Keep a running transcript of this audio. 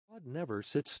God never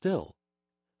sits still.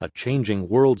 A changing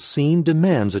world scene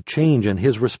demands a change in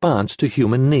His response to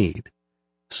human need.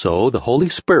 So the Holy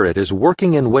Spirit is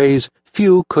working in ways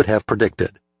few could have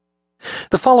predicted.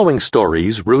 The following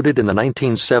stories, rooted in the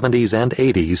 1970s and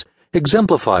 80s,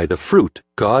 exemplify the fruit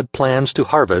God plans to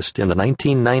harvest in the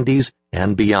 1990s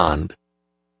and beyond.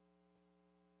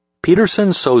 Peterson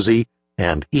Sozi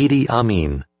and Idi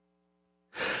Amin.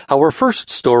 Our first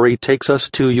story takes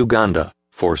us to Uganda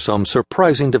for some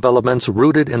surprising developments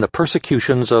rooted in the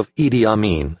persecutions of Idi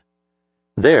Amin.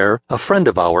 There, a friend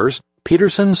of ours,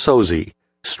 Peterson Sozi,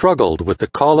 struggled with the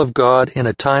call of God in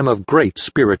a time of great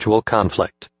spiritual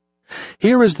conflict.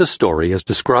 Here is the story as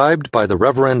described by the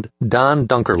Reverend Don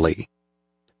Dunkerley.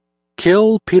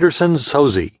 Kill Peterson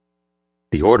Sozi.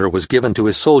 The order was given to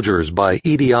his soldiers by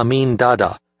Idi Amin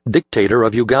Dada, dictator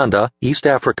of Uganda, East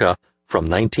Africa, from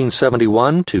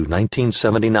 1971 to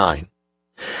 1979.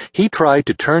 He tried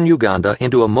to turn Uganda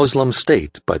into a Muslim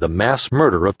state by the mass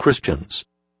murder of Christians.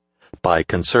 By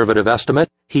conservative estimate,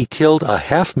 he killed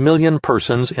 500,000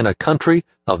 persons in a country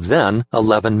of then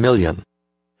 11 million.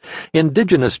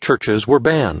 Indigenous churches were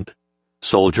banned.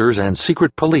 Soldiers and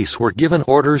secret police were given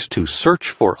orders to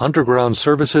search for underground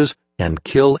services and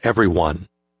kill everyone.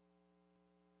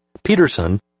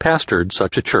 Peterson pastored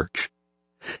such a church.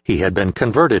 He had been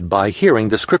converted by hearing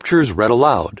the scriptures read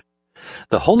aloud.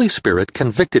 The Holy Spirit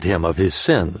convicted him of his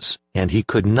sins, and he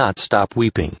could not stop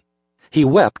weeping. He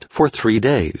wept for 3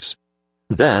 days.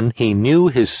 Then he knew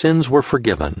his sins were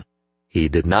forgiven. He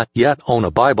did not yet own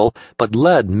a Bible, but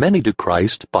led many to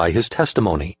Christ by his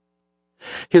testimony.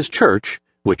 His church,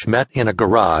 which met in a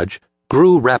garage,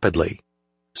 grew rapidly.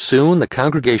 Soon the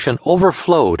congregation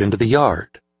overflowed into the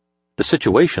yard. The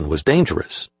situation was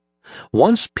dangerous.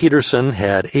 Once Peterson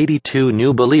had 82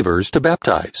 new believers to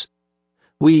baptize.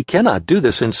 "We cannot do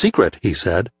this in secret," he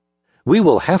said. "We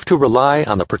will have to rely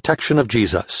on the protection of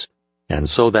Jesus. And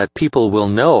so that people will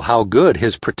know how good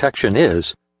His protection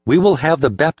is, we will have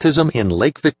the baptism in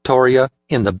Lake Victoria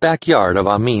in the backyard of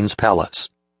Amin's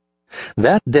palace."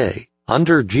 That day,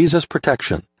 under Jesus'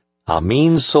 protection,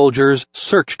 Amin's soldiers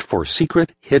searched for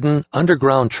secret, hidden,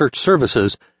 underground church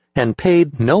services and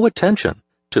paid no attention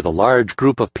to the large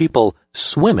group of people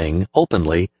swimming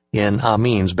openly in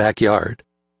Amin's backyard.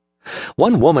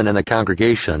 One woman in the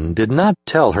congregation did not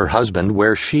tell her husband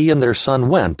where she and their son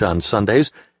went on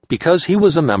Sundays because he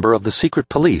was a member of the secret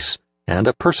police and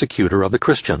a persecutor of the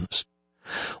Christians.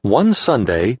 One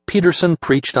Sunday, Peterson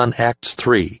preached on Acts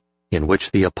 3, in which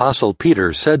the Apostle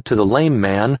Peter said to the lame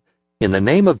man, "In the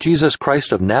name of Jesus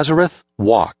Christ of Nazareth,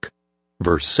 walk."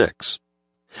 Verse 6.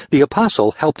 The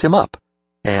apostle helped him up,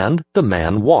 and the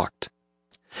man walked.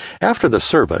 After the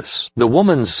service, the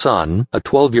woman's son, a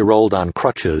 12-year-old on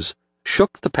crutches,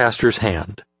 shook the pastor's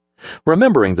hand.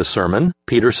 Remembering the sermon,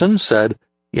 Peterson said,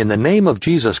 "In the name of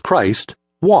Jesus Christ,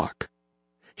 walk."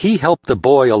 He helped the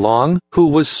boy along, who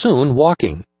was soon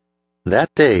walking.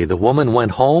 That day the woman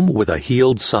went home with a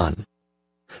healed son.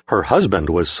 Her husband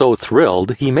was so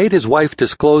thrilled he made his wife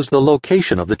disclose the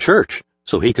location of the church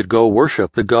so he could go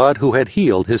worship the God who had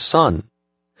healed his son.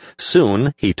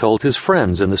 Soon he told his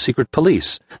friends in the secret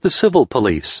police, the civil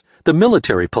police, the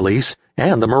military police,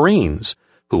 and the Marines,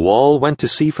 who all went to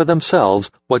see for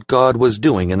themselves what God was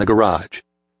doing in the garage.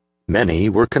 Many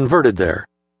were converted there.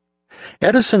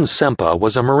 Edison Sempa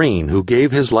was a Marine who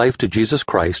gave his life to Jesus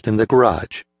Christ in the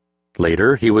garage.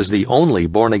 Later, he was the only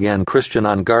born-again Christian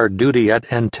on guard duty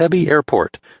at Entebbe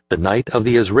Airport the night of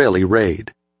the Israeli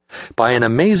raid. By an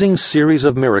amazing series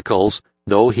of miracles,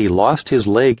 though he lost his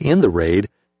leg in the raid,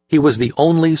 he was the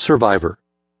only survivor.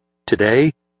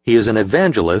 Today, he is an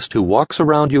evangelist who walks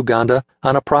around Uganda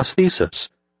on a prosthesis,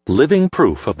 living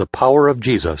proof of the power of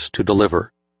Jesus to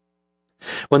deliver.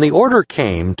 When the order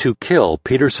came to kill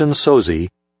Peterson Sozi,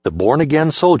 the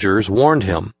born-again soldiers warned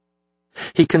him.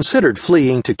 He considered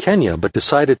fleeing to Kenya but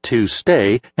decided to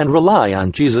stay and rely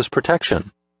on Jesus'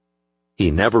 protection. He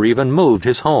never even moved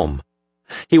his home.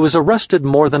 He was arrested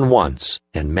more than once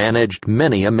and managed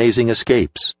many amazing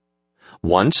escapes.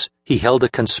 Once, he held a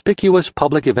conspicuous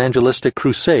public evangelistic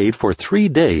crusade for 3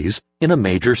 days in a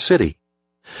major city.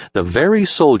 The very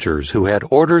soldiers who had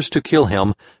orders to kill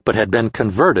him but had been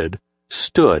converted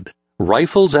stood,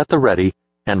 rifles at the ready,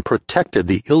 and protected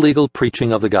the illegal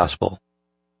preaching of the gospel.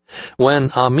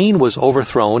 When Amin was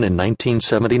overthrown in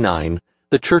 1979,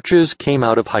 the churches came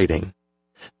out of hiding.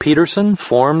 Peterson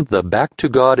formed the Back to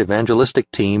God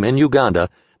evangelistic team in Uganda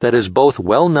that is both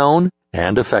well-known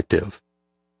and effective.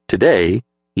 Today,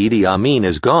 Idi Amin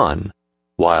is gone,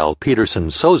 while Peterson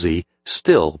Sozi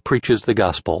still preaches the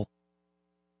gospel.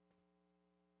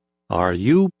 Are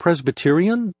you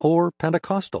Presbyterian or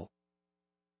Pentecostal?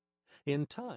 In time